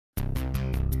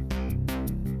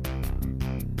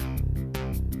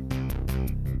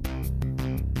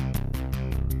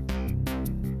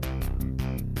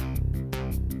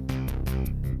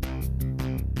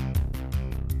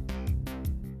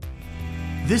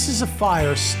This is a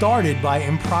fire started by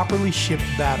improperly shipped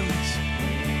batteries.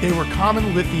 They were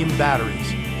common lithium batteries,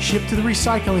 shipped to the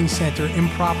recycling center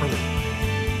improperly.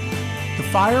 The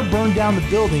fire burned down the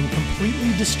building,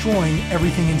 completely destroying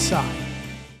everything inside.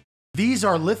 These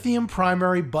are lithium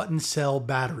primary button cell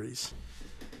batteries.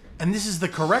 And this is the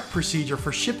correct procedure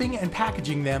for shipping and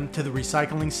packaging them to the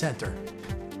recycling center.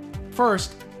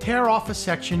 First, tear off a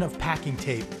section of packing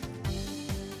tape.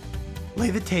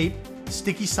 Lay the tape,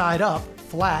 sticky side up,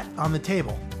 flat on the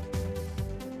table.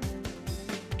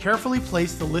 Carefully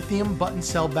place the lithium button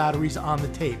cell batteries on the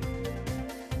tape.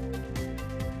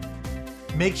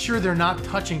 Make sure they're not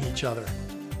touching each other.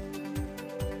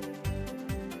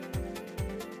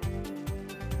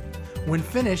 When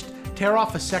finished, tear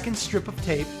off a second strip of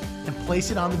tape and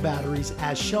place it on the batteries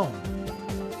as shown.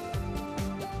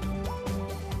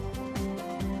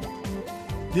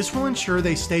 This will ensure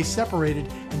they stay separated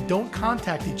and don't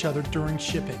contact each other during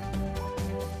shipping.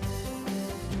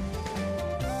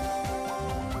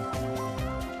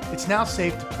 It's now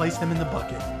safe to place them in the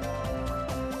bucket.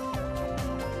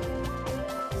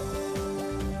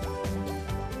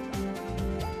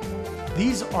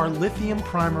 These are lithium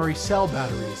primary cell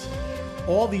batteries.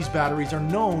 All these batteries are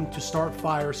known to start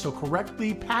fires, so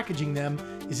correctly packaging them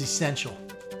is essential.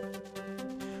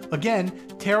 Again,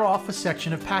 tear off a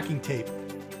section of packing tape.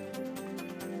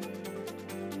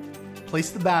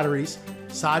 Place the batteries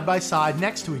side by side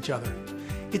next to each other.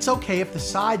 It's okay if the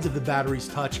sides of the batteries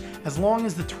touch, as long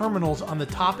as the terminals on the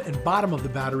top and bottom of the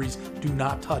batteries do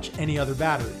not touch any other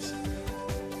batteries.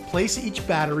 Place each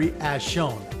battery as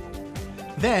shown.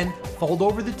 Then, fold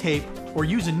over the tape or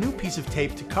use a new piece of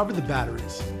tape to cover the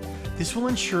batteries. This will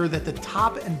ensure that the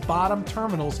top and bottom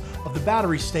terminals of the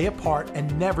battery stay apart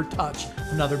and never touch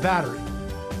another battery.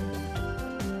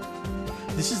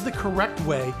 This is the correct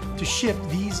way to ship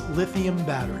these lithium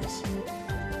batteries.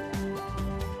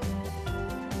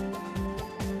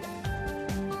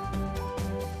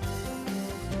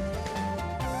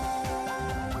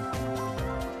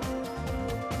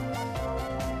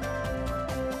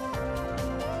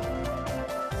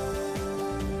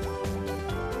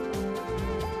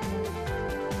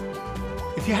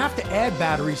 If you have to add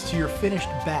batteries to your finished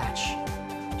batch,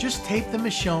 just tape them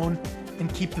as shown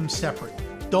and keep them separate.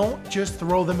 Don't just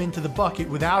throw them into the bucket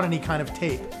without any kind of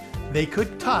tape. They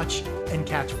could touch and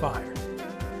catch fire.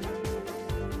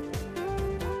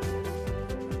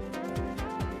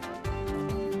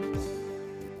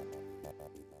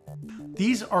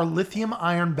 These are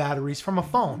lithium-ion batteries from a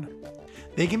phone.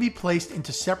 They can be placed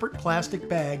into separate plastic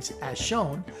bags as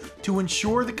shown to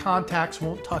ensure the contacts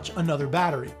won't touch another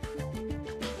battery.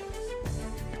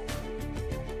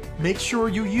 Make sure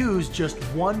you use just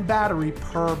one battery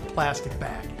per plastic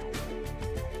bag.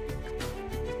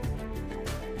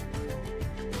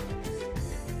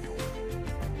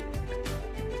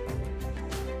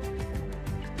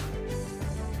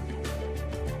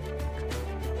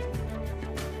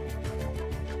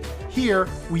 Here,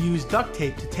 we use duct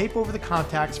tape to tape over the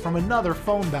contacts from another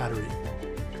phone battery.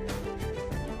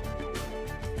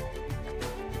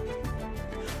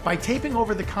 By taping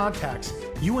over the contacts,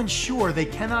 you ensure they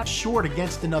cannot short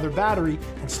against another battery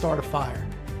and start a fire.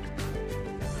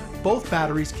 Both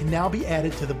batteries can now be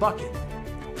added to the bucket.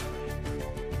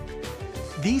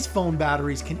 These phone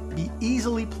batteries can be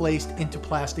easily placed into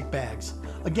plastic bags.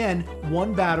 Again,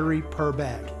 one battery per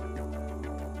bag.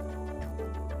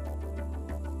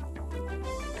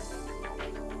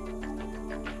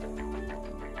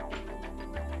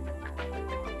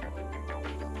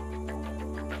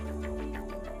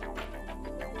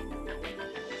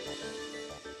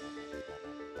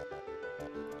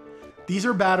 These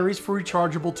are batteries for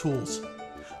rechargeable tools.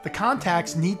 The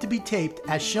contacts need to be taped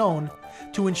as shown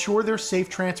to ensure their safe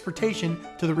transportation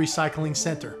to the recycling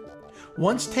center.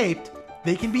 Once taped,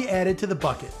 they can be added to the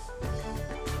bucket.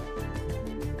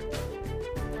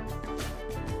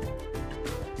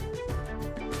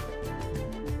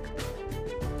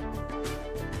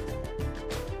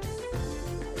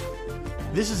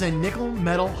 This is a nickel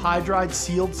metal hydride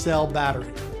sealed cell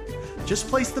battery. Just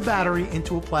place the battery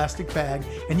into a plastic bag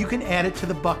and you can add it to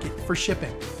the bucket for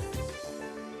shipping.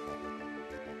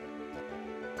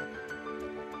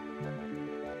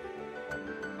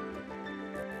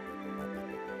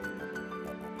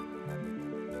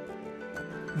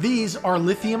 These are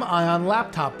lithium-ion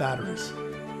laptop batteries.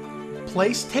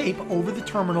 Place tape over the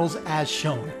terminals as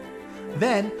shown.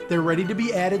 Then they're ready to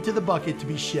be added to the bucket to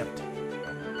be shipped.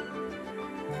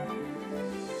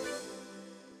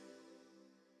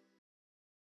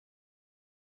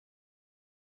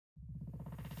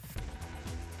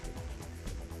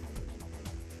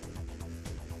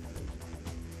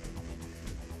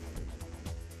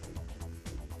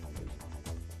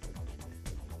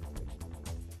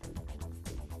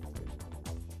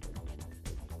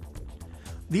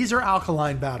 These are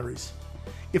alkaline batteries.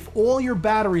 If all your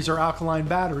batteries are alkaline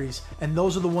batteries, and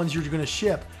those are the ones you're gonna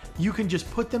ship, you can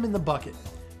just put them in the bucket.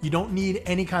 You don't need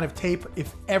any kind of tape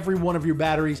if every one of your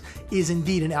batteries is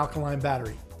indeed an alkaline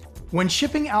battery. When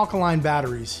shipping alkaline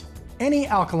batteries, any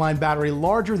alkaline battery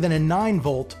larger than a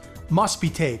 9-volt must be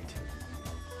taped.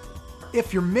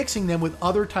 If you're mixing them with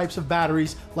other types of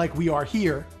batteries like we are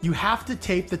here, you have to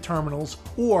tape the terminals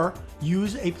or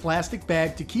use a plastic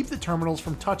bag to keep the terminals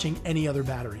from touching any other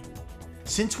battery.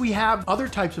 Since we have other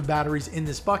types of batteries in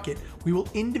this bucket, we will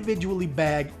individually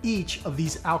bag each of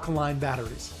these alkaline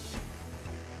batteries.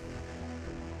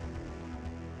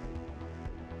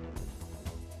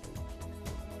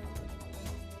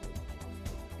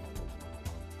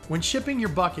 When shipping your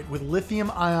bucket with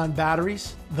lithium-ion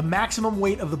batteries, the maximum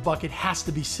weight of the bucket has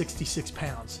to be 66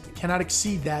 pounds. It cannot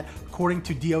exceed that according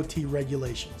to DOT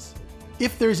regulations.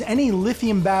 If there's any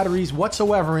lithium batteries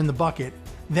whatsoever in the bucket,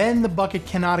 then the bucket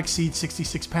cannot exceed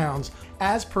 66 pounds.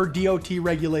 As per DOT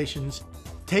regulations,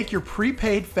 take your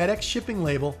prepaid FedEx shipping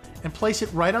label and place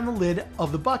it right on the lid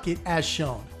of the bucket as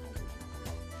shown.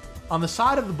 On the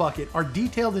side of the bucket are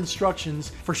detailed instructions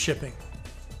for shipping.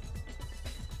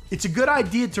 It's a good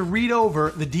idea to read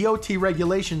over the DOT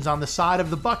regulations on the side of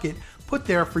the bucket put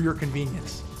there for your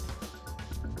convenience.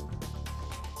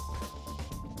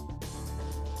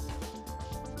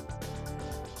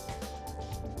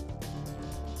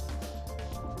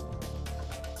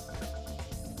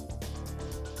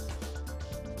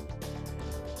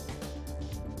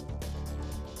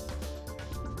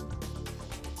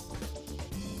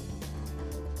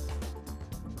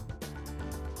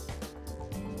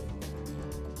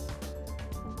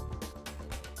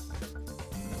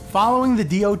 Following the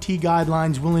DOT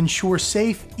guidelines will ensure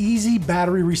safe, easy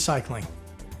battery recycling.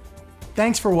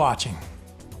 Thanks for watching.